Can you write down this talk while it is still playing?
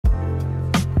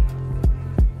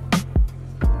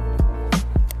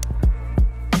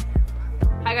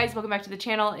guys, welcome back to the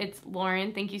channel. It's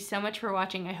Lauren. Thank you so much for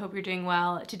watching. I hope you're doing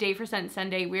well. Today for Scent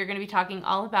Sunday, we're going to be talking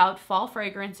all about fall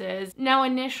fragrances. Now,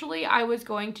 initially, I was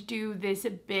going to do this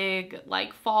big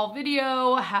like fall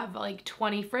video, have like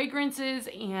 20 fragrances,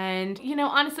 and you know,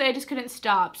 honestly, I just couldn't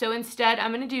stop. So instead,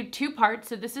 I'm going to do two parts.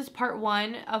 So this is part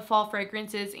one of fall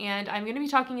fragrances, and I'm going to be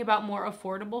talking about more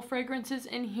affordable fragrances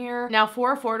in here. Now,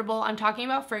 for affordable, I'm talking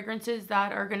about fragrances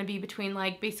that are going to be between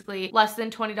like basically less than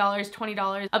 $20,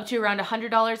 $20, up to around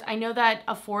 $100. I know that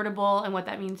affordable and what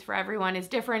that means for everyone is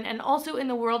different. And also in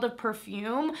the world of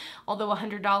perfume, although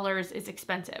 $100 is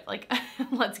expensive, like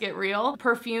let's get real,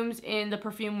 perfumes in the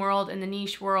perfume world and the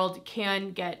niche world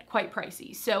can get quite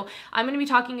pricey. So I'm going to be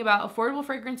talking about affordable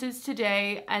fragrances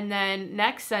today, and then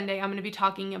next Sunday I'm going to be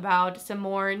talking about some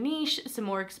more niche, some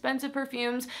more expensive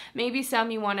perfumes, maybe some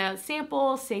you want to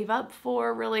sample, save up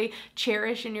for, really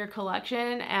cherish in your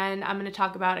collection. And I'm going to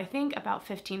talk about, I think, about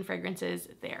 15 fragrances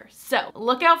there. So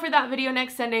look out for that video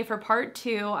next Sunday for part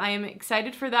two. I am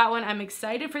excited for that one. I'm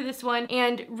excited for this one.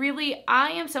 And really,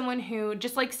 I am someone who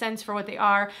just likes scents for what they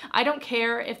are. I don't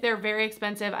care if they're very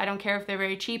expensive. I don't care if they're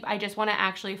very cheap. I just want to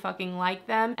actually fucking like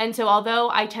them. And so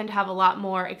although I tend to have a lot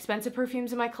more expensive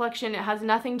perfumes in my collection, it has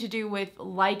nothing to do with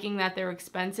liking that they're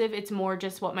expensive. It's more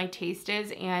just what my taste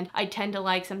is. And I tend to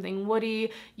like something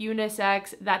woody,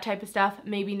 unisex, that type of stuff.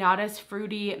 Maybe not as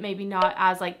fruity, maybe not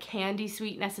as like candy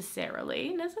sweet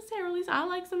necessarily. So I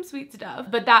like some sweet stuff,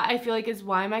 but that I feel like is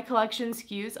why my collection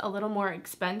skews a little more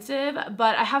expensive.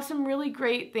 But I have some really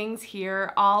great things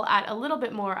here, all at a little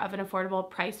bit more of an affordable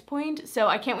price point. So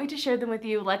I can't wait to share them with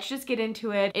you. Let's just get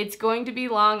into it. It's going to be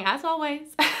long as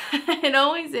always. It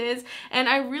always is. And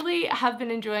I really have been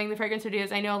enjoying the fragrance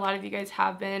videos. I know a lot of you guys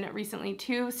have been recently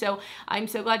too. So I'm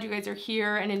so glad you guys are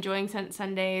here and enjoying Scent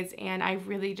Sundays. And I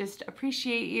really just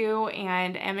appreciate you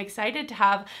and am excited to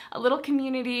have a little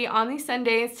community on these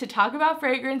Sundays to talk about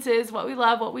fragrances, what we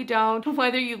love, what we don't,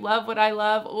 whether you love what I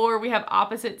love or we have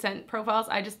opposite scent profiles.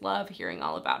 I just love hearing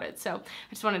all about it. So I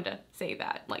just wanted to say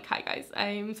that, like, hi guys,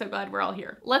 I'm so glad we're all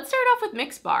here. Let's start off with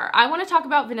Mix Bar. I want to talk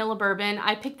about vanilla bourbon.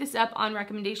 I picked this up on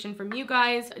recommendation from you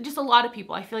guys, just a lot of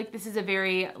people. I feel like this is a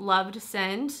very loved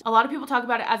scent. A lot of people talk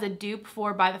about it as a dupe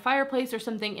for By the Fireplace or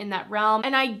something in that realm,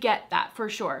 and I get that for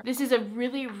sure. This is a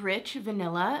really rich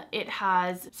vanilla. It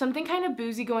has something kind of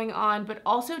boozy going on, but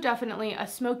also definitely a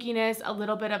smokiness, a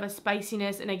little bit of a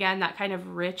spiciness, and again, that kind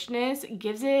of richness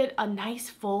gives it a nice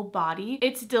full body.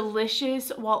 It's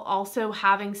delicious while also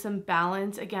having some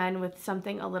balance, again, with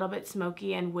something a little bit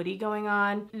smoky and woody going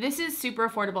on. This is super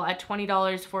affordable at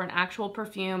 $20 for an actual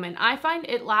perfume, and I find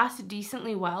it lasts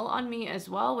decently well on me as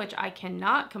well, which I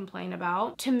cannot complain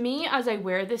about. To me, as I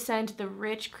wear this scent, the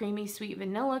rich, creamy, sweet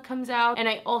vanilla comes out, and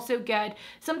I also get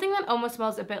something that almost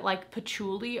smells a bit like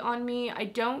patchouli on me. I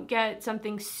don't get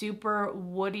something super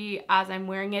woody as I'm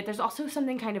wearing it. There's also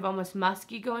something kind of almost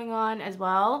musky going on as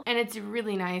well, and it's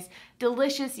really nice.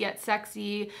 Delicious yet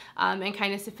sexy, and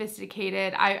kind of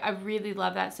sophisticated. I really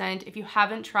love that scent. If you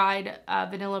haven't tried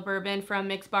vanilla bourbon from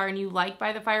Mix Bar and you like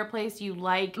By the Fireplace, you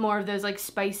like more of those like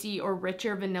spicy or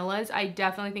richer vanillas, I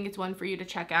definitely think it's one for you to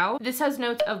check out. This has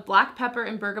notes of black pepper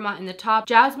and bergamot in the top,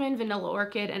 jasmine, vanilla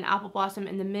orchid, and apple blossom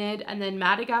in the mid, and then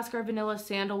Madagascar vanilla,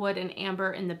 sandalwood, and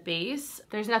amber in the base.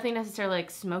 There's nothing necessarily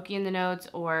like smoky in the notes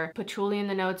or patchouli in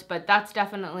the notes, but that's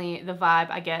definitely the vibe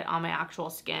I get on my actual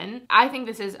skin. I think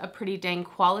this is a pretty dang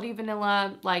quality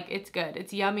vanilla. Like, it's good.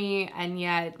 It's yummy and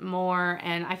yet more,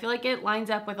 and I feel like it lines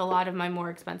up with a lot of my more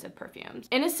expensive perfumes.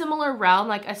 In a similar realm,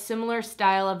 like a similar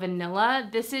style of vanilla,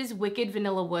 this is Wicked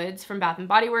Vanilla Woods from Bath &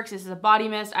 Body Works. This is a body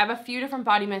mist. I have a few different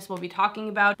body mists we'll be talking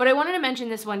about, but I wanted to mention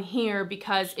this one here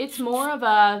because it's more of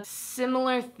a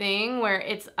similar thing where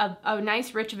it's a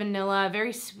nice rich vanilla,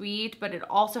 very sweet, but it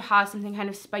also has something kind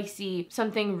of spicy,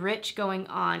 something rich going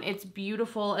on. It's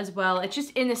beautiful as well. It's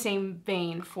just in the same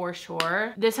vein for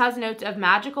sure. This has notes of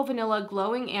magical vanilla,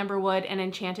 glowing amberwood, and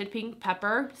enchanted pink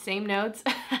pepper. Same notes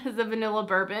as the vanilla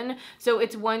bourbon. So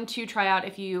it's one to try out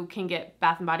if you can get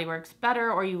Bath & Body Works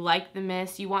better, or you like the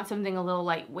mist, you want something a little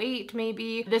lightweight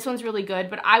maybe. This one's really good,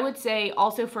 but I would say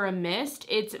also for a mist,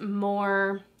 it's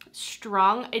more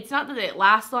strong. It's not that it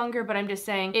lasts longer, but I'm just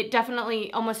saying it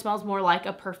definitely almost smells more like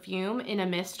a perfume in a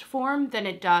mist form than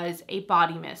it does a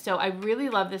body mist. So I really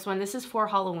love this one. This is for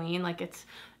Halloween. Like, it's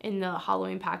in the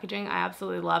Halloween packaging. I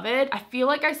absolutely love it. I feel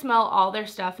like I smell all their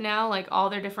stuff now, like all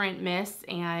their different mists,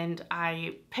 and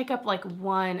I pick up like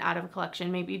 1 out of a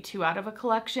collection, maybe 2 out of a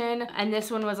collection. And this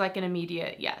one was like an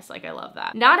immediate yes, like I love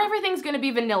that. Not everything's gonna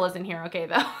be vanillas in here, okay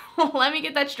though. Let me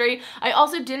get that straight. I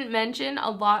also didn't mention a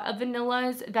lot of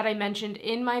vanillas that I mentioned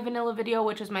in my vanilla video,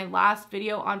 which was my last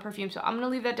video on perfume. So I'm gonna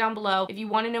leave that down below. If you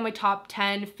wanna know my top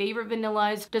 10 favorite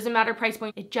vanillas, doesn't matter price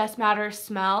point, it just matters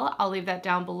smell. I'll leave that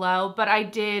down below, but I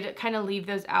did kind of leave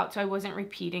those out so I wasn't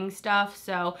repeating stuff.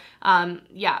 So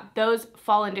yeah, those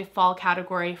fall into fall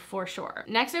category for sure.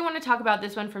 Next, I want to talk about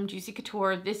this one from Juicy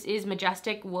Couture. This is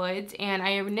Majestic Woods, and I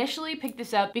initially picked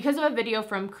this up because of a video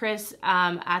from Chris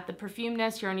at the Perfume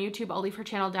Nest here on YouTube. I'll leave her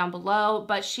channel down below,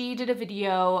 but she did a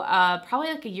video probably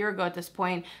like a year ago at this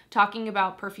point talking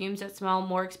about perfumes that smell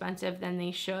more expensive than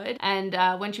they should. And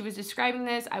when she was describing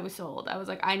this, I was sold. I was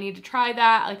like, I need to try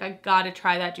that. Like, I gotta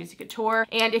try that Juicy Couture.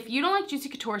 And if you don't like Juicy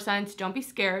Couture scents, don't be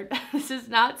scared. This does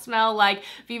not smell like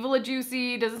Viva La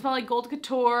Juicy. It doesn't smell like Gold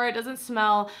Couture. It doesn't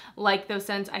smell like those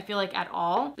scents, I feel like, at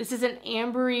all. This is an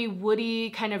ambery, woody,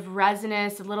 kind of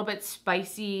resinous, a little bit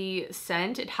spicy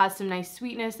scent. It has some nice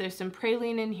sweetness. There's some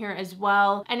praline in here as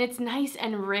well. And it's nice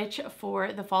and rich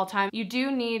for the fall time. You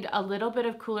do need a little bit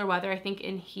of cooler weather. I think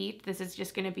in heat, this is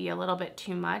just gonna be a little bit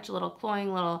too much, a little cloying,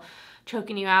 a little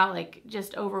choking you out, like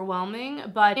just overwhelming.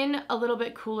 But in a little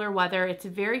bit cooler weather, it's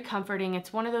very comforting.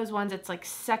 It's one of those ones that's like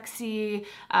sexy.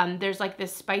 There's like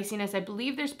this spiciness. I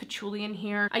believe there's patchouli in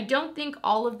here. I don't think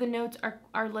all of the notes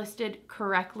are listed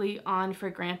correctly on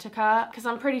Fragrantica, because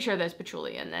I'm pretty sure there's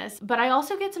patchouli in this. But I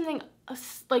also get something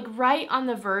like right on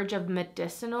the verge of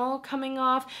medicinal coming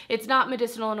off. It's not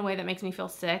medicinal in a way that makes me feel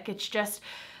sick. It's just,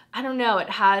 I don't know, it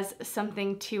has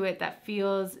something to it that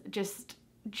feels just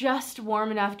warm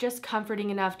enough, just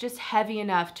comforting enough, just heavy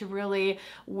enough to really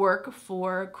work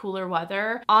for cooler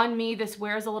weather. On me, this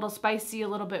wears a little spicy, a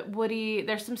little bit woody.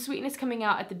 There's some sweetness coming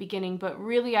out at the beginning, but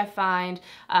really I find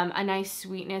a nice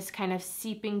sweetness kind of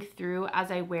seeping through as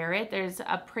I wear it. There's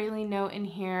a praline note in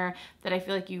here that I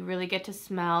feel like you really get to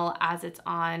smell as it's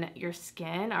on your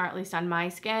skin, or at least on my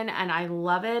skin, and I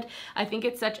love it. I think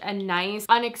it's such a nice,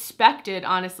 unexpected,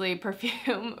 honestly,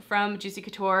 perfume from Juicy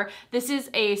Couture. This is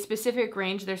a specific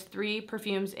range. There's 3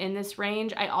 perfumes in this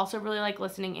range. I also really like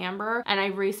Listening Amber, and I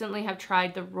recently have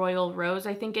tried the Royal Rose,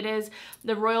 I think it is.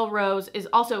 The Royal Rose is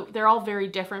also, they're all very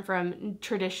different from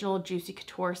traditional Juicy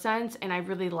Couture scents, and I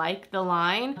really like the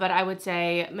line, but I would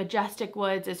say Majestic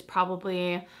Woods is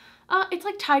probably it's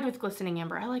like tied with Glistening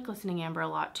Amber. I like Glistening Amber a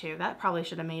lot too. That probably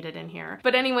should have made it in here.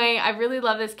 But anyway, I really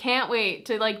love this. Can't wait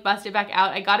to like bust it back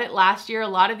out. I got it last year. A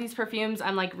lot of these perfumes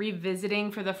I'm like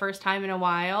revisiting for the first time in a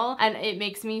while, and it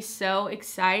makes me so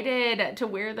excited to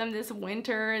wear them this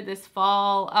winter, this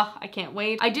fall. Oh, I can't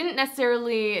wait. I didn't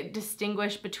necessarily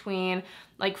distinguish between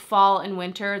like fall and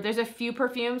winter. There's a few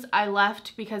perfumes I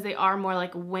left because they are more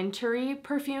like wintry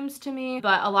perfumes to me,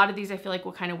 but a lot of these I feel like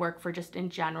will kind of work for just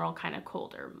in general kind of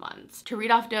colder months. To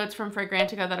read off notes from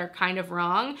Fragrantica that are kind of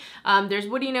wrong, there's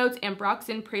woody notes,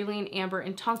 ambroxan, praline, amber,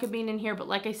 and tonka bean in here, but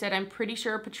like I said, I'm pretty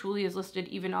sure patchouli is listed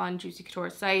even on Juicy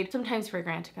Couture's site. Sometimes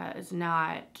Fragrantica is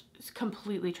not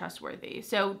completely trustworthy.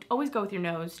 So always go with your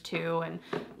nose too, and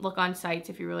look on sites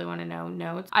if you really want to know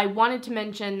notes. I wanted to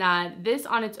mention that this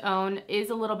on its own is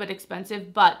a little bit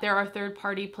expensive, but there are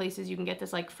third-party places you can get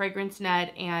this, like Fragrance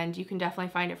Net, and you can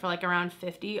definitely find it for like around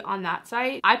 $50 on that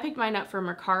site. I picked mine up for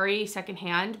Mercari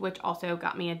secondhand, which also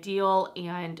got me a deal,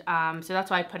 and so that's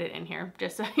why I put it in here,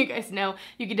 just so you guys know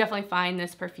you can definitely find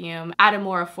this perfume at a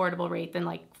more affordable rate than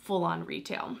like full-on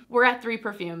retail. We're at 3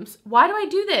 perfumes. Why do I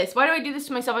do this? Why do I do this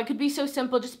to myself? I could be so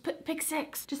simple, just pick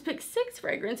 6. Just pick 6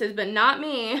 fragrances, but not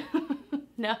me.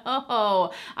 No,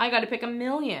 I gotta pick a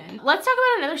million. Let's talk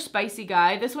about another spicy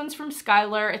guy. This one's from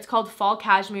Skylar. It's called Fall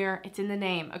Cashmere. It's in the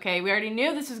name, okay? We already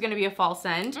knew this was gonna be a fall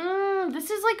scent.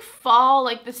 This is like fall,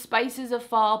 like the spices of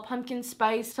fall, pumpkin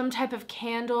spice, some type of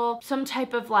candle, some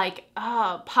type of like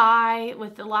pie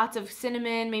with lots of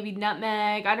cinnamon, maybe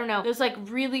nutmeg, I don't know. There's like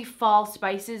really fall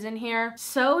spices in here.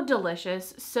 So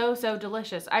delicious, so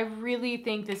delicious. I really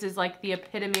think this is like the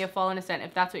epitome of fall in a scent.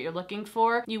 If that's what you're looking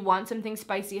for, you want something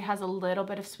spicy, it has a little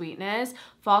bit of sweetness.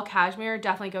 Fall Cashmere,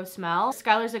 definitely go smell.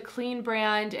 Skylar's a clean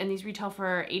brand, and these retail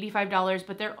for $85,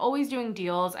 but they're always doing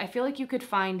deals. I feel like you could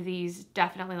find these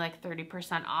definitely like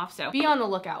 30% off, so be on the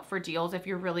lookout for deals if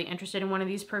you're really interested in one of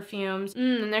these perfumes.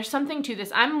 And there's something to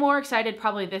this. I'm more excited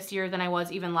probably this year than I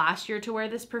was even last year to wear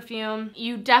this perfume.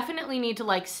 You definitely need to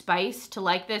like spice to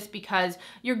like this, because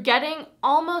you're getting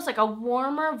almost like a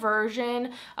warmer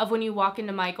version of when you walk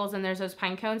into Michael's and there's those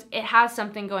pine cones. It has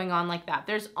something going on like that.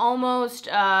 There's almost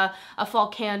a fall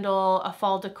candle, a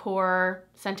fall decor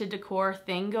scented decor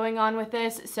thing going on with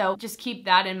this. So just keep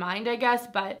that in mind, I guess.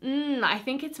 But I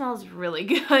think it smells really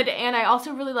good. And I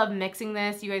also really love mixing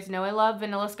this. You guys know I love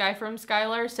Vanilla Sky from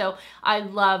Skylar. So I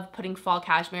love putting Fall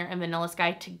Cashmere and Vanilla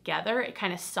Sky together. It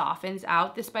kind of softens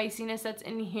out the spiciness that's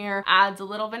in here, adds a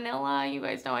little vanilla. You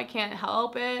guys know I can't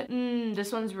help it.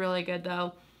 This one's really good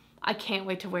though. I can't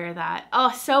wait to wear that.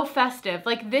 Oh, so festive.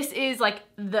 Like this is like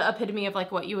the epitome of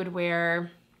like what you would wear.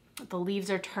 The leaves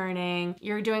are turning,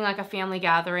 you're doing like a family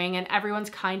gathering and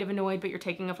everyone's kind of annoyed, but you're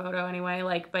taking a photo anyway,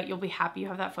 like, but you'll be happy you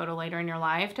have that photo later in your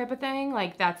life type of thing.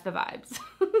 Like that's the vibes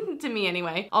to me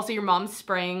anyway. Also your mom's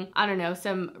spraying, I don't know,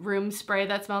 some room spray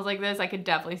that smells like this. I could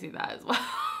definitely see that as well.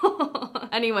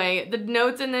 Anyway, the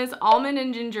notes in this: almond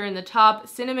and ginger in the top,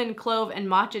 cinnamon, clove, and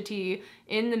matcha tea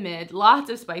in the mid.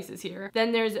 Lots of spices here.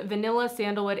 Then there's vanilla,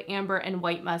 sandalwood, amber, and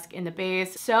white musk in the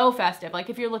base. So festive. Like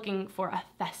if you're looking for a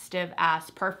festive ass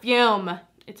perfume,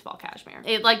 it's Fall Cashmere.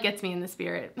 It like gets me in the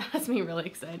spirit. That's me really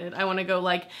excited. I want to go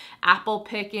like apple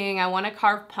picking. I want to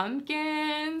carve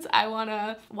pumpkins. I want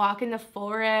to walk in the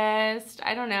forest.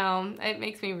 I don't know. It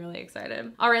makes me really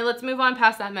excited. All right, let's move on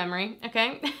past that memory.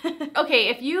 Okay. Okay.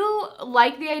 If you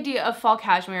like the idea of Fall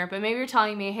Cashmere, but maybe you're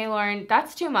telling me, hey, Lauren,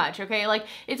 that's too much. Okay. Like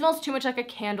it smells too much like a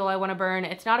candle I want to burn.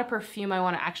 It's not a perfume I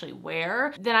want to actually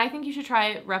wear. Then I think you should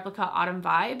try Replica Autumn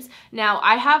Vibes. Now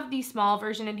I have the small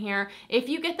version in here. If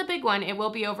you get the big one, it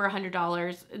will be over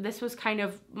 $100. This was kind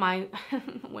of my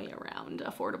way around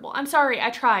affordable. I'm sorry, I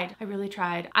tried. I really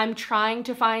tried. I'm trying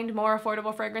to find more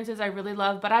affordable fragrances I really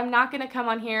love, but I'm not gonna come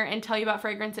on here and tell you about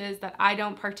fragrances that I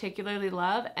don't particularly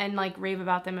love and like rave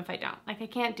about them if I don't. Like I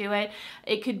can't do it.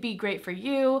 It could be great for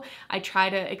you. I try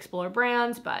to explore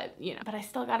brands, but you know, but I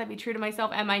still gotta be true to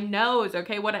myself and my nose,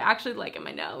 okay? What I actually like in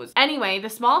my nose. Anyway, the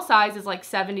small size is like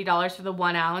 $70 for the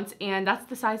 1 ounce, and that's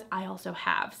the size I also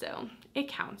have, so it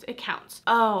counts, it counts.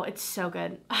 Oh, it's so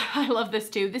good. I love this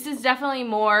too. This is definitely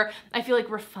more, I feel like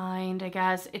refined, I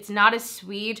guess. It's not as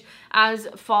sweet as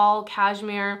Fall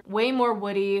Cashmere, way more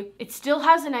woody. It still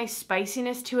has a nice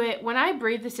spiciness to it. When I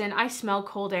breathe this in, I smell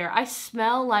cold air. I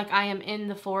smell like I am in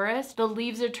the forest. The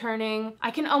leaves are turning.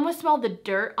 I can almost smell the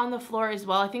dirt on the floor as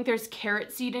well. I think there's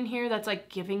carrot seed in here that's like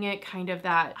giving it kind of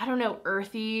that, I don't know,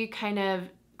 earthy kind of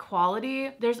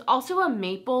quality. There's also a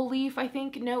maple leaf, I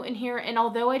think, note in here, and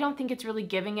although I don't think it's really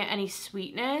giving it any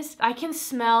sweetness, I can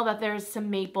smell that there's some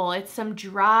maple. It's some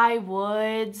dry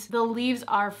woods. The leaves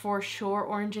are for sure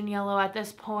orange and yellow at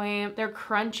this point. They're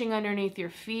crunching underneath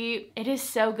your feet. It is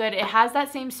so good. It has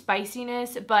that same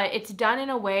spiciness, but it's done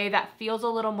in a way that feels a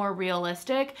little more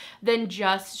realistic than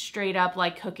just straight up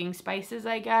like cooking spices,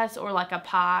 I guess, or like a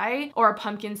pie or a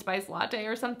pumpkin spice latte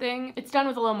or something. It's done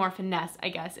with a little more finesse, I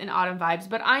guess, in Autumn Vibes,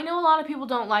 but I know a lot of people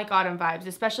don't like Autumn Vibes,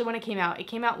 especially when it came out. It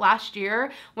came out last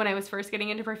year when I was first getting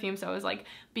into perfume, so I was like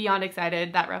beyond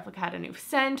excited that Replica had a new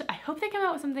scent. I hope they come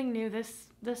out with something new this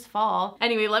fall.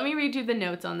 Anyway, let me read you the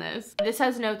notes on this. This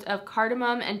has notes of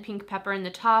cardamom and pink pepper in the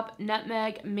top,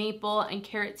 nutmeg, maple, and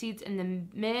carrot seeds in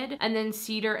the mid, and then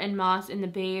cedar and moss in the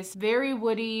base. Very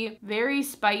woody, very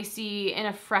spicy in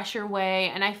a fresher way,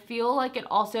 and I feel like it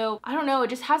also, I don't know, it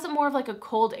just has a more of like a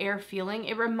cold air feeling.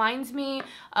 It reminds me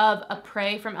of a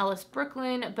Prey from Ellis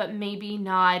Brooklyn, but maybe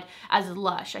not as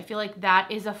lush. I feel like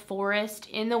that is a forest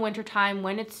in the wintertime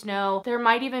when it's snow. There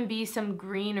might even be some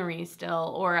greenery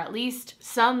still, or at least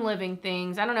some living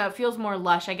things. I don't know, it feels more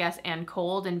lush, I guess, and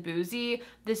cold and boozy.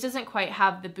 This doesn't quite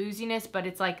have the booziness, but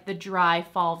it's like the dry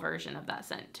fall version of that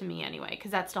scent to me anyway,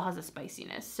 because that still has a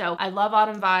spiciness. So I love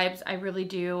Autumn Vibes, I really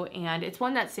do, and it's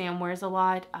one that Sam wears a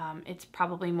lot. It's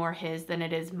probably more his than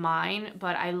it is mine,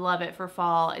 but I love it for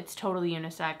fall. It's totally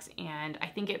unisex, and I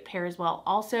think it pairs well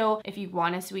also if you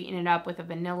want to sweeten it up with a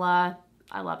vanilla.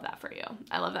 I love that for you.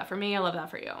 I love that for me. I love that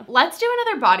for you. Let's do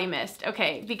another body mist,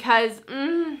 okay? Because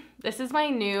this is my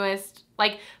newest,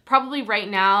 like probably right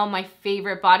now, my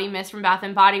favorite body mist from Bath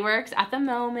 & Body Works at the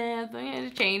moment.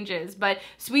 It changes, but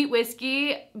Sweet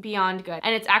Whiskey, beyond good.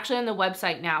 And it's actually on the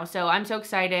website now, so I'm so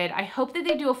excited. I hope that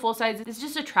they do a full size. This is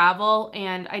just a travel,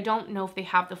 and I don't know if they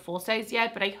have the full size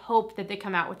yet, but I hope that they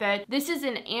come out with it. This is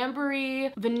an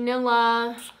ambery,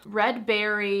 vanilla, red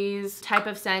berries type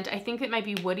of scent. I think it might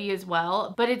be woody as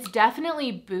well, but it's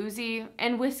definitely boozy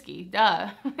and whiskey,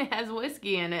 duh. It has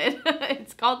whiskey in it.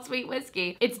 It's called Sweet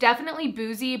Whiskey. It's definitely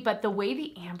boozy, but the way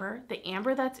the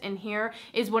amber that's in here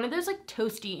is one of those like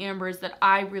toasty ambers that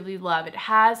I really love. It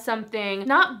has something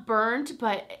not burnt,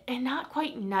 but and not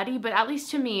quite nutty, but at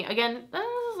least to me, again,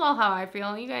 this is all how I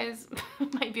feel. You guys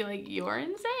might be like, you're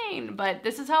insane, but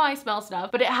this is how I smell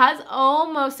stuff. But it has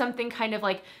almost something kind of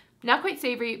like Not quite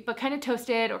savory, but kind of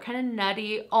toasted or kind of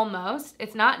nutty almost.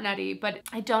 It's not nutty, but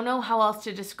I don't know how else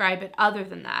to describe it other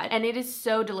than that. And it is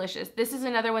so delicious. This is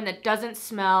another one that doesn't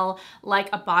smell like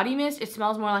a body mist. It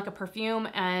smells more like a perfume,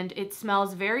 and it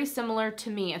smells very similar to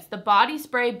me. It's the body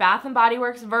spray Bath & Body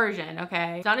Works version,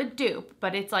 okay? It's not a dupe,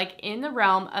 but it's like in the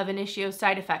realm of Initio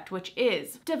Side Effect, which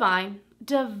is divine.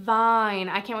 Divine.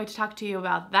 I can't wait to talk to you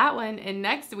about that one in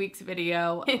next week's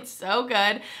video. It's so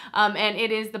good. And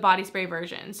it is the body spray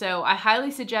version. So I highly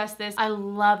suggest this. I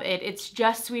love it. It's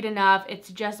just sweet enough. It's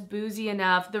just boozy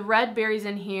enough. The red berries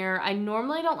in here, I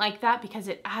normally don't like that because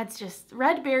it adds just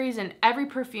red berries in every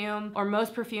perfume, or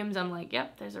most perfumes. I'm like,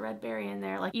 yep, there's a red berry in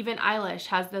there. Like even Eilish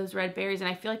has those red berries, and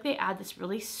I feel like they add this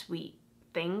really sweet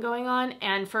thing going on,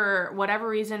 and for whatever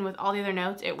reason with all the other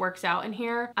notes it works out in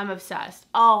here. I'm obsessed.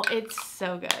 Oh, it's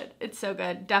so good. It's so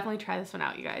good. Definitely try this one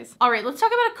out, you guys. All right, let's talk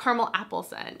about a caramel apple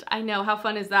scent. I know, how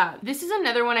fun is that? This is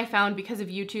another one I found because of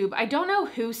YouTube. I don't know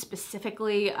who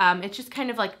specifically. It's just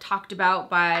kind of like talked about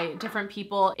by different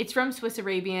people. It's from Swiss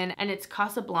Arabian and it's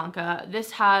Casablanca.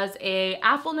 This has a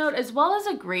apple note as well as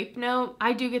a grape note.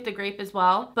 I do get the grape as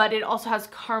well, but it also has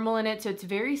caramel in it, so it's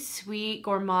very sweet,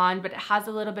 gourmand, but it has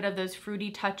a little bit of those fruity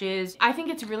touches. I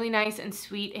think it's really nice and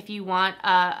sweet if you want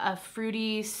a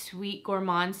fruity, sweet,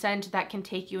 gourmand scent that can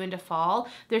take you into fall.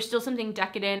 There's still something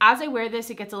decadent. As I wear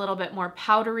this, it gets a little bit more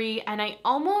powdery, and I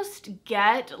almost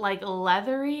get like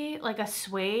leathery, like a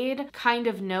suede kind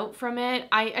of note from it.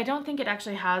 I don't think it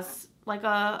actually has like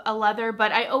a leather,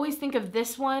 but I always think of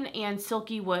this one and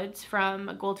Silky Woods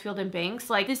from Goldfield and Banks.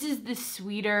 Like this is the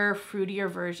sweeter, fruitier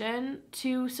version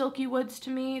to Silky Woods to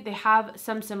me. They have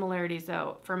some similarities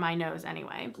though, for my nose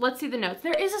anyway. Let's see the notes.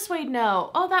 There is a suede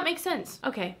note. Oh, that makes sense.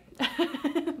 Okay.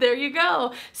 There you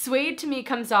go. Suede to me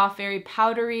comes off very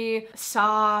powdery,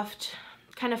 soft,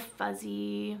 kind of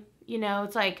fuzzy. You know,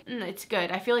 it's like, it's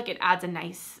good. I feel like it adds a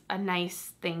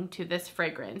nice thing to this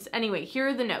fragrance. Anyway, here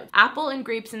are the notes. Apple and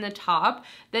grapes in the top.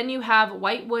 Then you have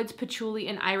white woods, patchouli,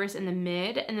 and iris in the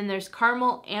mid. And then there's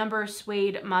caramel, amber,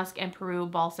 suede, musk, and Peru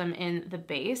balsam in the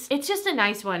base. It's just a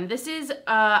nice one. This is,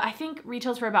 I think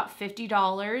retails for about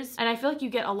 $50. And I feel like you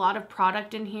get a lot of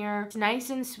product in here. It's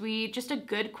nice and sweet, just a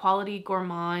good quality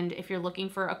gourmand. If you're looking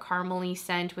for a caramely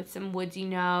scent with some woodsy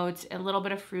notes, a little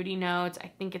bit of fruity notes, I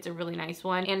think it's a really nice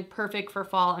one and perfect for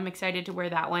fall. I'm excited to wear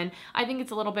that one. I think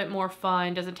it's a little bit more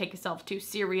fun, doesn't take itself too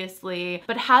seriously,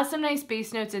 but has some nice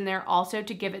base notes in there also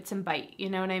to give it some bite, you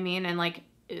know what I mean? And like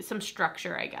some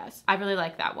structure, I guess. I really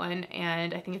like that one,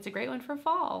 and I think it's a great one for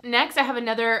fall. Next, I have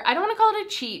another, I don't want to call it a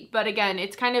cheat, but again,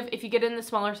 it's kind of, if you get it in the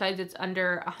smaller size, it's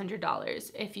under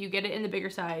 $100. If you get it in the bigger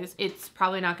size, it's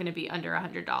probably not going to be under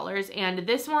 $100. And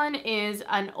this one is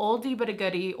an oldie but a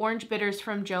goodie, Orange Bitters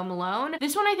from Jo Malone.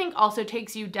 This one I think also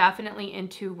takes you definitely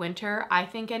into winter, I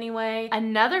think anyway.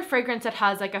 Another fragrance that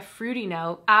has like a fruity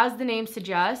note. As the name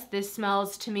suggests, this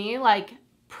smells to me like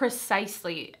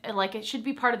precisely like it should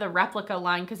be part of the replica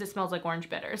line because it smells like orange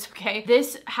bitters, okay?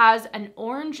 This has an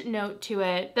orange note to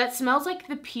it that smells like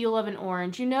the peel of an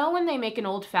orange. You know when they make an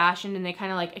old fashioned and they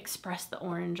kind of like express the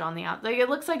orange on the outside? Like it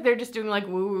looks like they're just doing like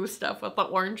woo-woo stuff with the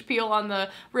orange peel on the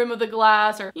rim of the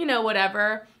glass, or you know,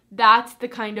 whatever. That's the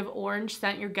kind of orange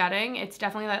scent you're getting. It's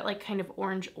definitely that like kind of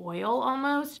orange oil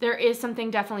almost. There is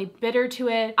something definitely bitter to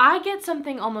it. I get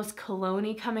something almost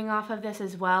cologne-y coming off of this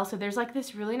as well. So there's like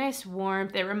this really nice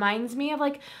warmth. It reminds me of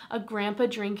like a grandpa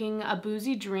drinking a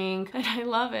boozy drink, and I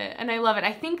love it. And I love it.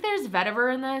 I think there's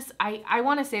vetiver in this. I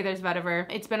want to say there's vetiver.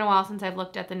 It's been a while since I've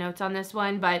looked at the notes on this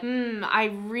one, but I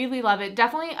really love it.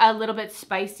 Definitely a little bit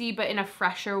spicy, but in a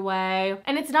fresher way.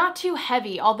 And it's not too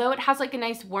heavy, although it has like a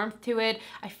nice warmth to it.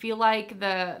 I feel like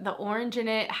the orange in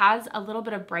it has a little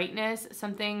bit of brightness,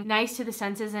 something nice to the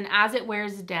senses, and as it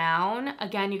wears down,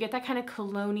 again, you get that kind of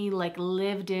cologne-y, like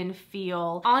lived-in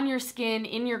feel on your skin,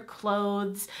 in your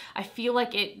clothes. I feel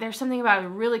like there's something about it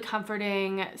really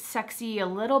comforting, sexy, a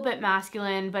little bit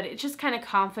masculine, but it's just kind of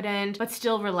confident, but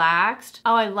still relaxed.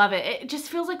 Oh, I love it. It just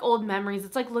feels like old memories.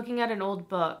 It's like looking at an old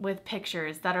book with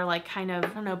pictures that are like kind of,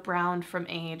 I don't know, browned from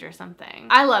age or something.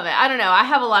 I love it. I don't know. I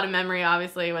have a lot of memory,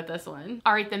 obviously, with this one.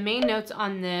 All right, the main notes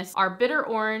on this are bitter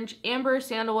orange, amber,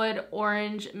 sandalwood,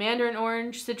 orange, mandarin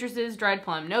orange, citruses, dried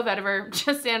plum. No vetiver,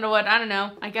 just sandalwood. I don't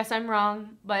know. I guess I'm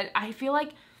wrong, but I feel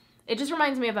like it just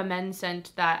reminds me of a men's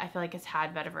scent that I feel like has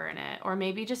had vetiver in it, or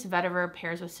maybe just vetiver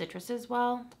pairs with citrus as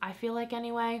well. I feel like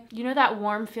anyway. You know that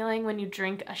warm feeling when you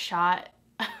drink a shot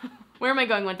Where am I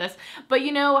going with this? But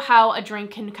you know how a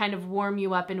drink can kind of warm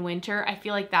you up in winter? I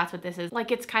feel like that's what this is.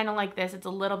 Like, it's kind of like this. It's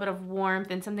a little bit of warmth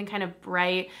and something kind of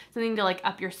bright, something to like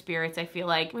up your spirits. I feel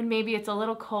like when maybe it's a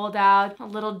little cold out, a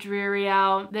little dreary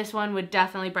out, this one would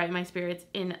definitely brighten my spirits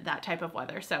in that type of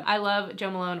weather. So I love Jo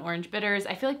Malone Orange Bitters.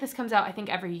 I feel like this comes out, I think,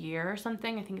 every year or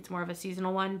something. I think it's more of a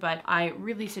seasonal one, but I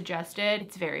really suggest it.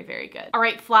 It's very, very good. All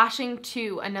right, flashing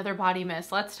to another body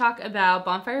mist. Let's talk about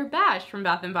Bonfire Bash from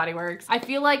Bath & Body Works. I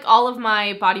feel like all of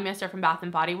my body mists are from Bath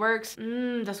 & Body Works.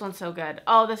 This one's so good.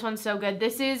 Oh, this one's so good.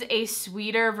 This is a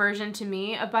sweeter version to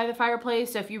me of By the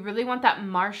Fireplace. So if you really want that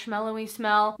marshmallowy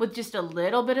smell with just a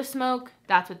little bit of smoke,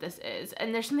 that's what this is.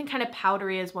 And there's something kind of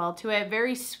powdery as well to it.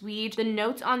 Very sweet. The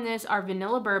notes on this are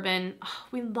vanilla bourbon. Oh,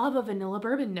 we love a vanilla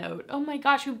bourbon note. Oh my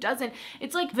gosh, who doesn't?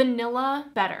 It's like vanilla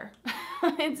better.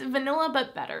 It's vanilla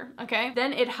but better, okay?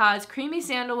 Then it has creamy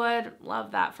sandalwood,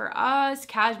 love that for us.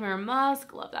 Cashmere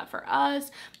musk, love that for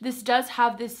us. This does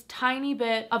have this tiny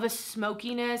bit of a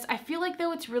smokiness. I feel like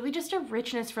though it's really just a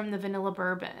richness from the vanilla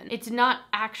bourbon. It's not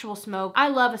actual smoke. I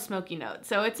love a smoky note,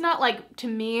 so it's not like, to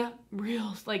me,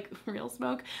 real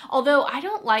smoke. Although I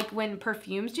don't like when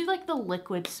perfumes do like the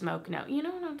liquid smoke note. You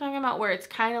know what I'm talking about? Where it's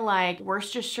kind of like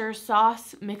Worcestershire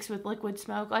sauce mixed with liquid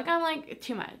smoke. Like, I'm like,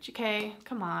 too much, okay?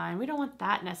 Come on, we don't want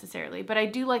that necessarily. But I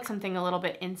do like something a little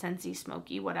bit incensey,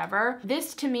 smoky, whatever.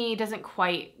 This to me doesn't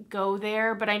quite go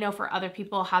there, but I know for other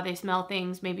people how they smell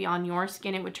things, maybe on your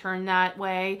skin it would turn that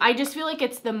way. I just feel like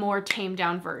it's the more tamed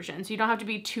down version. So you don't have to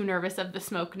be too nervous of the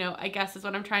smoke note, I guess is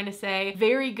what I'm trying to say.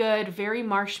 Very good, very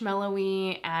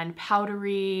marshmallowy and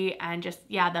powdery, and just,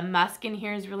 yeah, the musk in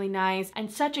here is really nice and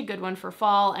such a good one for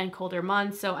fall and colder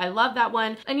months. So I love that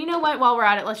one. And you know what, while we're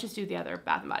at it, let's just do the other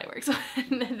Bath & Body Works.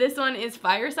 This one is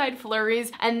Fireside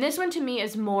Flurries, and this one to me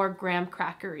is more graham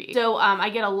crackery. So I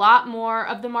get a lot more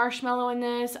of the marshmallow in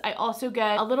this. I also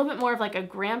get a little bit more of like a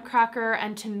graham cracker,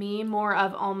 and to me more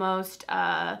of almost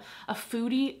a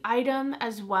foodie item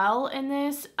as well in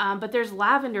this. But there's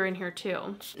lavender in here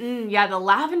too. Yeah, the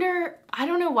lavender, I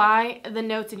don't know why. The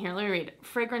notes in here, let me read.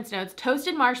 Fragrance notes: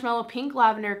 toasted marshmallow, pink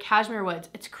lavender, cashmere woods.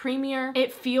 It's creamier.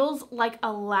 It feels like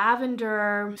a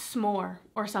lavender s'more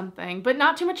or something, but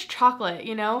not too much chocolate,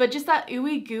 you know? But just that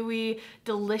ooey gooey,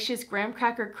 delicious graham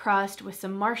cracker crust with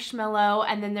some marshmallow,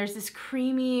 and then there's this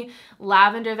creamy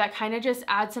lavender that kind of just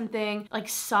adds something like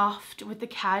soft with the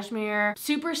cashmere.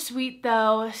 Super sweet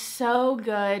though, so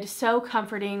good, so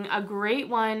comforting. A great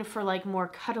one for like more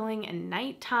cuddling and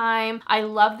nighttime. I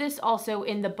love this also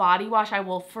in the body wash. I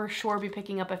will for sure be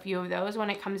picking up a few of those when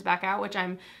it comes back out, which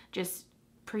I'm just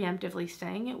preemptively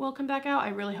saying it will come back out. I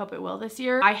really hope it will this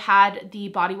year. I had the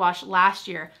body wash last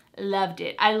year, loved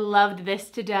it. I loved this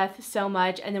to death so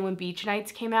much. And then when Beach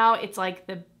Nights came out, it's like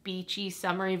the beachy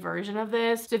summery version of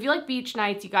this. So if you like Beach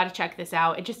Nights, you got to check this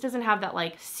out. It just doesn't have that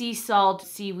like sea salt,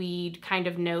 seaweed kind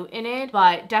of note in it,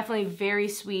 but definitely very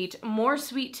sweet. More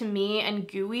sweet to me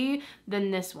and gooey than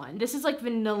this one. This is like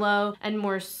vanilla and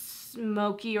more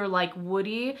smoky or like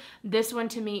woody. This one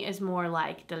to me is more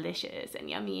like delicious and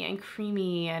yummy and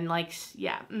creamy and like,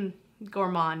 yeah,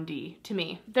 gourmandy to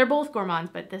me. They're both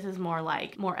gourmands, but this is more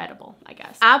like more edible, I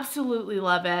guess. Absolutely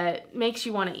love it. Makes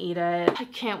you want to eat it. I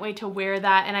can't wait to wear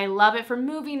that, and I love it for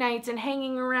movie nights and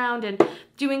hanging around and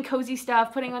doing cozy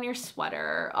stuff, putting on your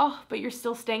sweater. Oh, but you're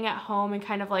still staying at home and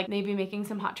kind of like maybe making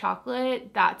some hot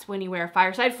chocolate. That's when you wear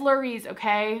Fireside Flurries,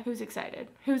 okay? Who's excited?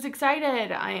 Who's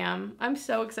excited? I am. I'm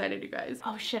so excited, you guys.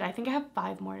 Oh shit, I think I have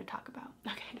 5 more to talk about.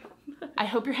 Okay. I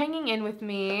hope you're hanging in with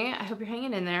me. I hope you're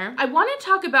hanging in there. I want to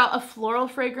talk about a floral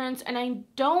fragrance, and I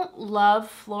don't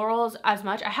love florals as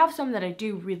much. I have some that I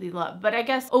do really love, but I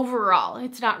guess overall,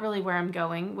 it's not really where I'm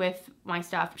going with my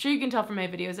stuff. I'm sure you can tell from my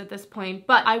videos at this point,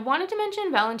 but I wanted to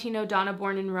mention Valentino Donna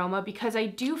Born in Roma because I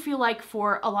do feel like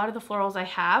for a lot of the florals I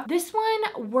have, this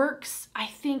one works, I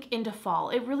think, into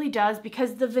fall. It really does,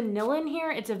 because the vanilla in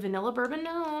here, it's a vanilla bourbon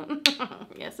note.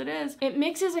 Yes, it is. It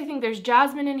mixes, I think there's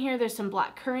jasmine in here, there's some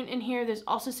black currant in here, there's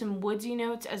also some woodsy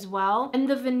notes as well. And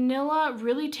the vanilla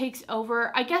really takes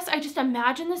over. I guess I just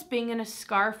imagine this being in a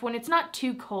scarf when it's not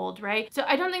too cold, right? So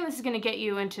I don't think this is gonna get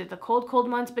you into the cold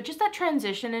months, but just that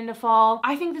transition into fall,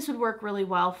 I think this would work really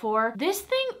well for. This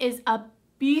thing is a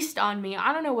beast on me.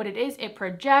 I don't know what it is. It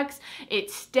projects,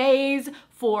 it stays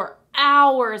for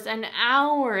hours and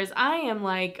hours. I am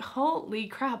like, holy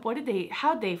crap,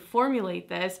 how'd they formulate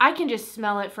this? I can just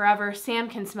smell it forever. Sam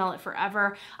can smell it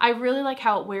forever. I really like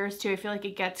how it wears too. I feel like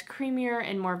it gets creamier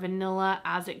and more vanilla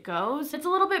as it goes. It's a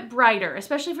little bit brighter,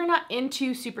 especially if you're not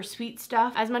into super sweet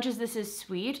stuff. As much as this is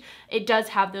sweet, it does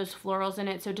have those florals in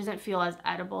it, so it doesn't feel as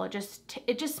edible. It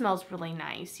just smells really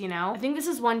nice, you know? I think this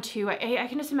is one too. I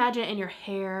can just imagine it in your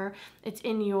hair. It's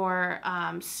in your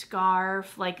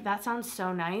scarf. Like, that sounds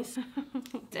so nice.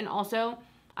 And also,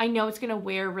 I know it's gonna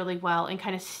wear really well and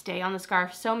kind of stay on the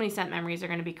scarf. So many scent memories are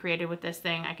gonna be created with this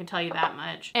thing, I can tell you that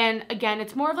much. And again,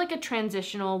 it's more of like a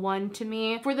transitional one to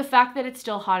me for the fact that it's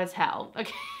still hot as hell,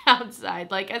 okay,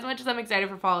 outside. Like, as much as I'm excited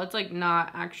for fall, it's like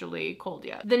not actually cold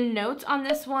yet. The notes on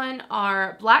this one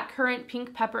are black currant,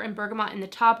 pink pepper, and bergamot in the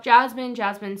top, jasmine,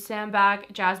 jasmine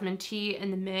sambac, jasmine tea in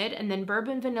the mid, and then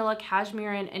bourbon, vanilla,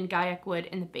 cashmere, and gaiac wood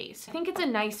in the base. I think it's a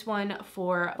nice one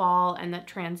for fall and the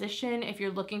transition if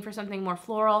you're looking for something more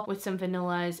floral with some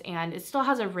vanillas, and it still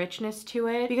has a richness to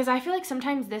it, because I feel like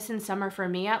sometimes this in summer, for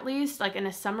me at least, like in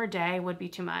a summer day, would be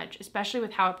too much, especially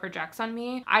with how it projects on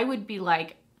me. I would be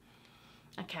like,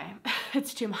 okay,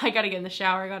 it's too much. I gotta get in the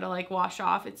shower. I gotta like wash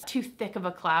off. It's too thick of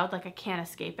a cloud. Like, I can't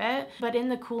escape it. But in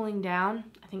the cooling down,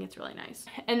 I think it's really nice.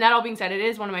 And that all being said, it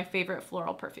is one of my favorite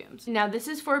floral perfumes. Now, this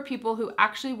is for people who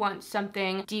actually want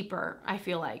something deeper, I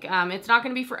feel like. It's not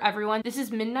gonna be for everyone. This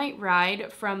is Midnight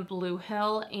Ride from Blue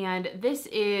Hill, and this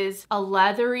is a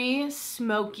leathery,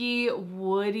 smoky,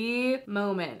 woody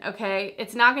moment, okay?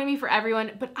 It's not gonna be for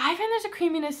everyone, but I find there's a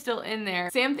creaminess still in there.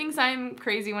 Sam thinks I'm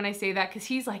crazy when I say that, because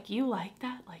he's like, you like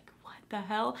that? Like, what the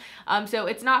hell? So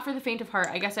it's not for the faint of heart,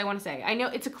 I guess I want to say. I know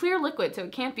it's a clear liquid, so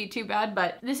it can't be too bad,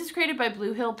 but this is created by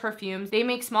Blue Hill Perfumes. They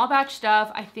make small batch stuff,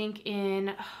 I think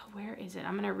in, where is it?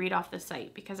 I'm gonna read off the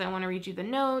site because I want to read you the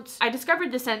notes. I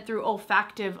discovered the scent through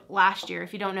Olfactive last year.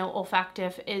 If you don't know,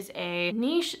 Olfactive is a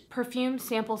niche perfume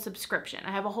sample subscription.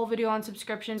 I have a whole video on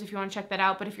subscriptions if you want to check that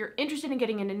out, but if you're interested in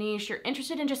getting into niche, you're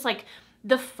interested in just like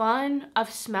the fun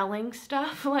of smelling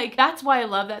stuff, like that's why I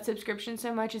love that subscription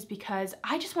so much, is because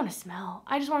I just want to smell.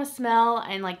 I just want to smell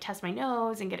and like test my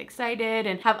nose and get excited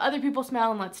and have other people smell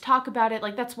and let's talk about it.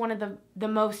 Like, that's one of the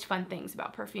most fun things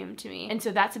about perfume to me. And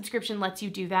so that subscription lets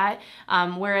you do that.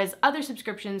 Whereas other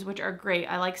subscriptions, which are great,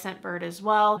 I like Scentbird as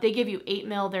well, they give you 8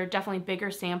 ml. They're definitely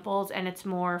bigger samples and it's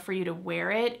more for you to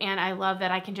wear it. And I love that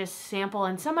I can just sample,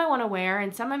 and some I want to wear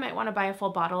and some I might want to buy a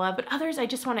full bottle of, but others I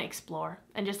just want to explore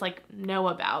and just like know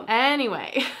about.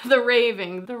 Anyway, the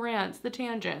raving, the rants, the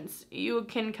tangents, you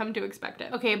can come to expect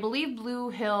it. Okay, I believe Blue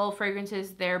Hill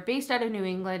Fragrances, they're based out of New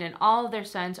England, and all of their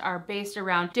scents are based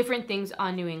around different things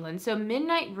on New England. So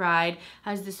Midnight Ride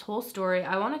has this whole story.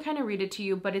 I want to kind of read it to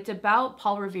you, but it's about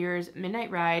Paul Revere's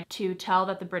Midnight Ride to tell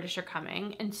that the British are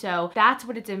coming. And so that's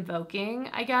what it's invoking,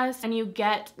 I guess. And you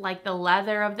get like the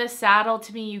leather of the saddle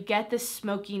to me, you get the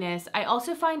smokiness. I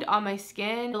also find on my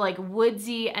skin the like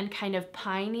woodsy and kind of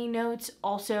piney notes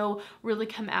also really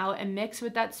come out and mix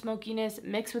with that smokiness,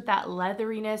 mix with that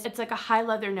leatheriness. It's like a high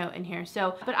leather note in here.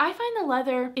 So, but I find the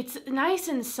leather, it's nice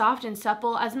and soft and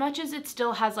supple, as much as it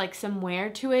still has like some wear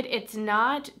to it. It's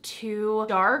not too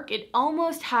dark. It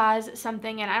almost has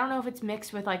something, and I don't know if it's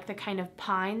mixed with like the kind of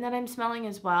pine that I'm smelling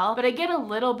as well, but I get a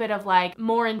little bit of like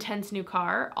more intense New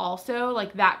Car also,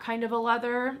 like that kind of a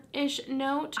leather-ish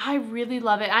note. I really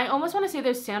love it. I almost want to say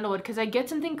there's sandalwood, because I get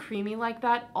something creamy like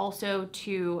that also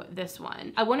to this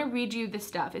one. I want to read you the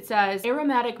stuff. It says,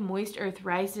 aromatic moist earth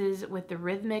rises with the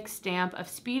rhythmic stamp of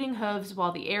speeding hooves,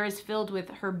 while the air is filled with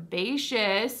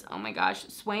herbaceous, oh my gosh,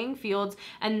 swaying fields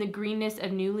and the greenness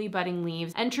of newly budding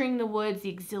leaves. Entering the woods, the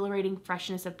exhilarating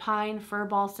freshness of pine, fir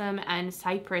balsam, and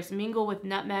cypress mingle with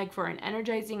nutmeg for an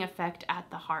energizing effect at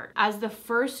the heart. As the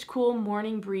first cool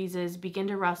morning breezes begin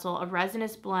to rustle, a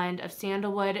resinous blend of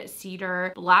sandalwood,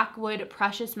 cedar, blackwood,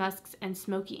 precious musks, and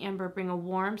smoky amber bring a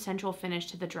warm, sensual finish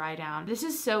to the dry down. This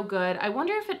is so good. I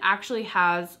wonder if it actually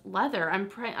has leather.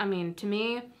 I mean, to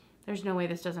me, there's no way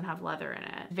this doesn't have leather in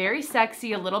it. Very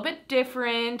sexy, a little bit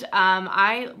different.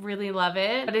 I really love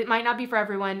it, but it might not be for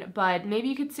everyone, but maybe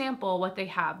you could sample what they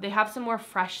have. They have some more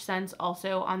fresh scents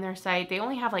also on their site. They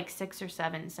only have like 6 or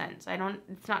 7 scents.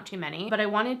 It's not too many, but I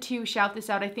wanted to shout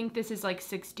this out. I think this is like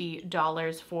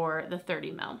 $60 for the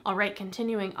 30 ml. All right,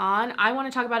 continuing on, I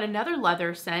want to talk about another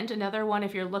leather scent, another one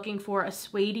if you're looking for a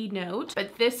suede note,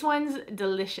 but this one's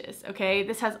delicious, okay?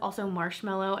 This has also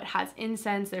marshmallow, it has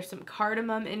incense, there's some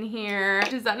cardamom in here.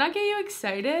 Does that not get you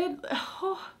excited?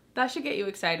 Oh, That should get you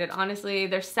excited, honestly.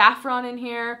 There's saffron in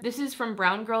here. This is from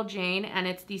Brown Girl Jane, and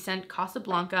it's the scent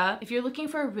Casablanca. If you're looking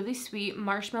for a really sweet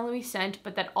marshmallowy scent,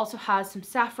 but that also has some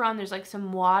saffron, there's like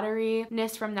some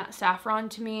wateriness from that saffron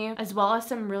to me, as well as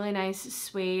some really nice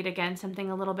suede, again,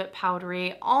 something a little bit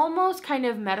powdery, almost kind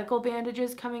of medical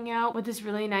bandages coming out with this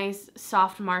really nice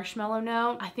soft marshmallow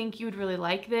note. I think you would really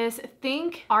like this.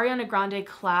 Think Ariana Grande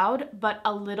Cloud, but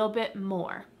a little bit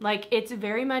more. Like, it's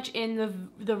very much in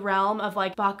the realm of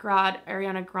like Baccarat,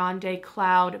 Ariana Grande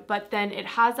Cloud, but then it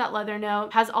has that leather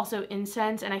note, has also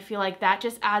incense, and I feel like that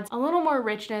just adds a little more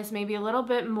richness, maybe a little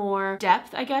bit more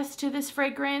depth, I guess, to this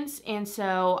fragrance. And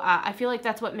so I feel like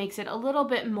that's what makes it a little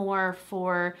bit more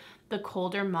for the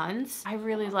colder months. I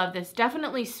really love this.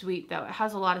 Definitely sweet though. It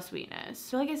has a lot of sweetness.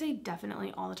 I feel like I say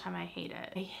definitely all the time. I hate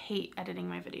it. I hate editing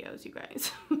my videos, you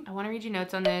guys. I want to read you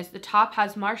notes on this. The top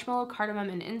has marshmallow, cardamom,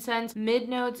 and incense. Mid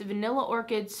notes, vanilla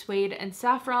orchid, suede, and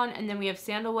saffron. And then we have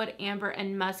sandalwood, amber,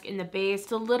 and musk in the base.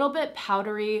 It's a little bit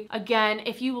powdery. Again,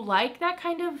 if you like that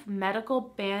kind of medical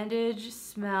bandage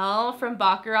smell from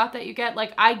Baccarat that you get,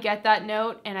 like I get that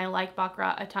note and I like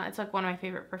Baccarat a ton. It's like one of my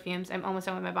favorite perfumes. I'm almost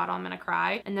done with my bottle. I'm gonna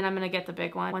cry. And then I'm gonna get the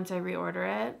big one once I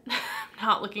reorder it.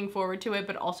 Not looking forward to it,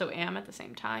 but also am at the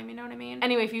same time, you know what I mean?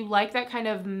 Anyway, if you like that kind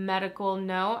of medical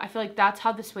note, I feel like that's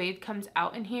how the suede comes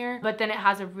out in here, but then it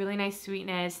has a really nice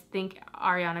sweetness. Think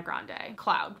Ariana Grande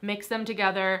Cloud. Mix them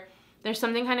together. There's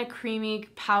something kind of creamy,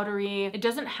 powdery. It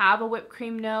doesn't have a whipped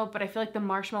cream note, but I feel like the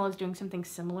marshmallow is doing something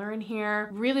similar in here.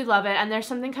 Really love it. And there's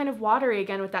something kind of watery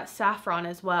again with that saffron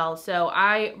as well. So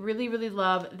I really, really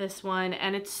love this one.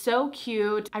 And it's so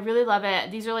cute. I really love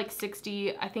it. These are like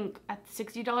 60, I think at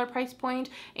 $60 price point.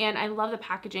 And I love the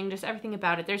packaging, just everything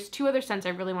about it. There's two other scents I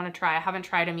really want to try. I haven't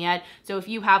tried them yet. So if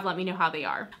you have, let me know how they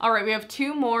are. All right, we have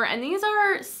two more, and these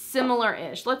are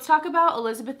similar-ish. Let's talk about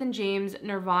Elizabeth & James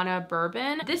Nirvana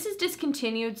Bourbon. This is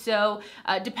discontinued, so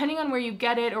depending on where you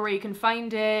get it or where you can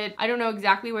find it, I don't know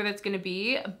exactly where that's gonna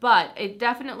be, but it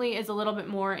definitely is a little bit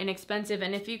more inexpensive,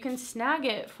 and if you can snag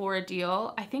it for a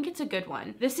deal, I think it's a good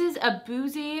one. This is a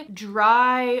boozy,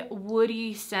 dry,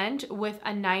 woody scent with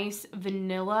a nice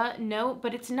vanilla note,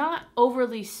 but it's not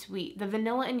overly sweet. The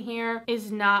vanilla in here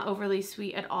is not overly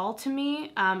sweet at all to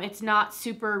me. It's not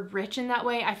super rich in that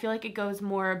way. I feel like it goes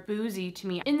more boozy to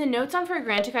me. In the notes on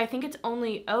Fragrantica, I think it's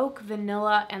only oak,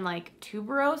 vanilla, and like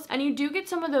tuberose, and you do get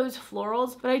some of those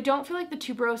florals, but I don't feel like the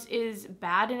tuberose is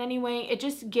bad in any way. It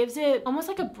just gives it almost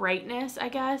like a brightness, I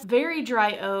guess. Very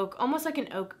dry oak, almost like an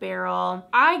oak barrel.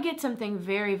 I get something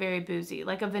very, very boozy,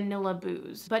 like a vanilla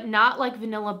booze, but not like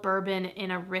vanilla bourbon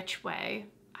in a rich way.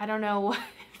 I don't know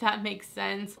if that makes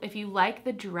sense. If you like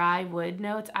the dry wood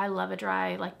notes, I love a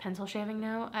dry like pencil shaving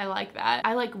note. I like that.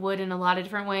 I like wood in a lot of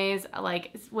different ways.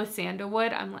 Like with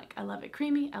sandalwood, I'm like, I love it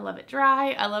creamy, I love it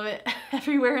dry, I love it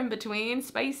everywhere in between,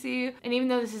 spicy. And even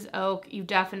though this is oak, you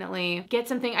definitely get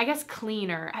something, I guess,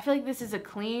 cleaner. I feel like this is a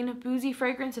clean, boozy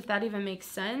fragrance, if that even makes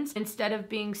sense, instead of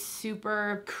being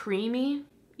super creamy.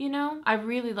 You know, I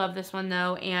really love this one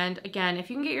though, and again,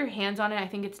 if you can get your hands on it, I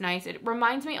think it's nice. It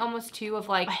reminds me almost too of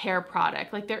like a hair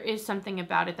product. Like there is something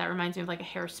about it that reminds me of like a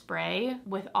hairspray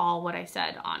with all what I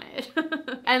said on it.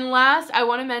 And last, I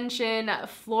want to mention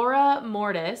Flora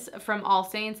Mortis from All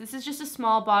Saints. This is just a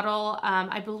small bottle.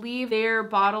 I believe their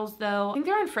bottles though, I think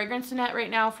they're on Fragrance.net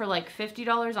right now for like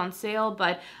 $50 on sale,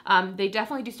 but they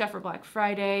definitely do stuff for Black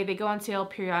Friday. They go on sale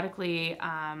periodically.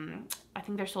 I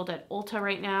think they're sold at Ulta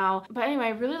right now. But anyway, I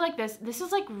really like this. This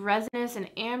is like resinous and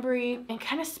ambery and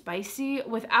kind of spicy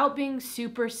without being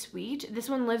super sweet. This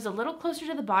one lives a little closer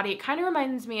to the body. It kind of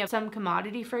reminds me of some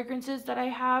commodity fragrances that I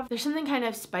have. There's something kind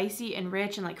of spicy and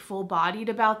rich and like full bodied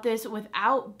about this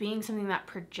without being something that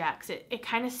projects. It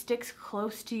kind of sticks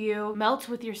close to you, melts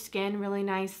with your skin really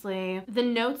nicely. The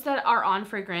notes that are on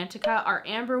Fragrantica are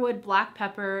amberwood, black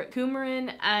pepper,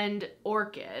 coumarin, and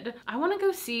orchid. I want to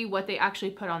go see what they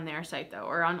actually put on their site though,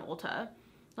 or on Ulta.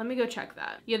 Let me go check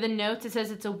that. Yeah, the notes, it says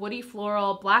it's a woody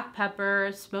floral, black pepper,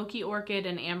 smoky orchid,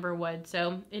 and amberwood.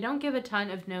 So they don't give a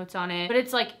ton of notes on it, but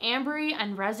it's like ambery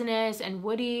and resinous and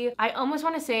woody. I almost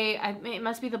want to say it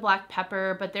must be the black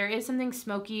pepper, but there is something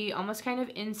smoky, almost kind of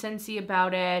incensey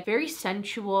about it. Very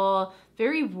sensual,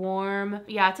 very warm.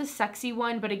 Yeah, it's a sexy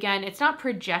one, but again, it's not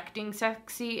projecting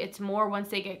sexy. It's more once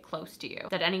they get close to you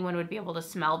that anyone would be able to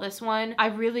smell this one. I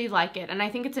really like it, and I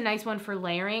think it's a nice one for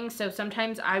layering. So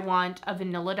sometimes I want a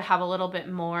vanilla to have a little bit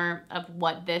more of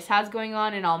what this has going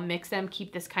on, and I'll mix them,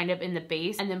 keep this kind of in the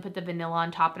base, and then put the vanilla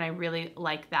on top, and I really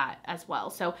like that as well.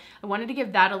 So I wanted to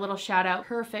give that a little shout out.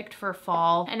 Perfect for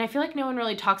fall. And I feel like no one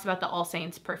really talks about the All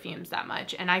Saints perfumes that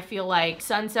much, and I feel like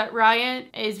Sunset Riot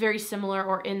is very similar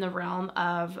or in the realm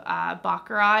of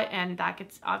Baccarat, and that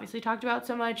gets obviously talked about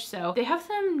so much. So they have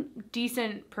some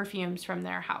decent perfumes from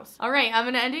their house. All right, I'm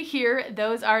gonna end it here.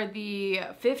 Those are the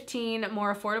 15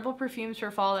 more affordable perfumes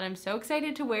for fall that I'm so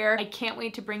excited to wear. I can't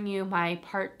wait to bring you my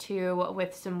part 2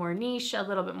 with some more niche, a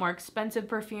little bit more expensive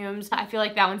perfumes. I feel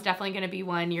like that one's definitely gonna be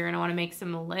one you're gonna wanna make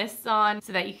some lists on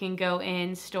so that you can go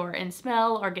in, store and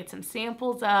smell, or get some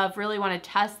samples of. Really wanna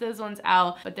test those ones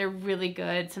out, but they're really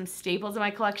good. Some staples in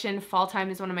my collection. Fall time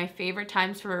is one of my favorite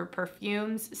times for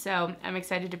perfumes, so I'm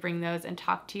excited to bring those and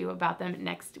talk to you about them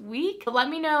next week. But let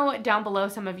me know down below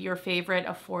some of your favorite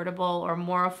affordable or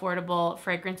more affordable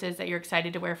fragrances that you're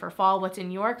excited to wear for fall. What's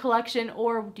in your collection,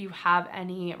 or do you have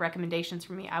any recommendations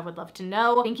for me? I would love to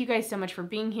know. Thank you guys so much for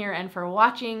being here and for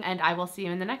watching, and I will see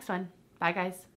you in the next one. Bye guys.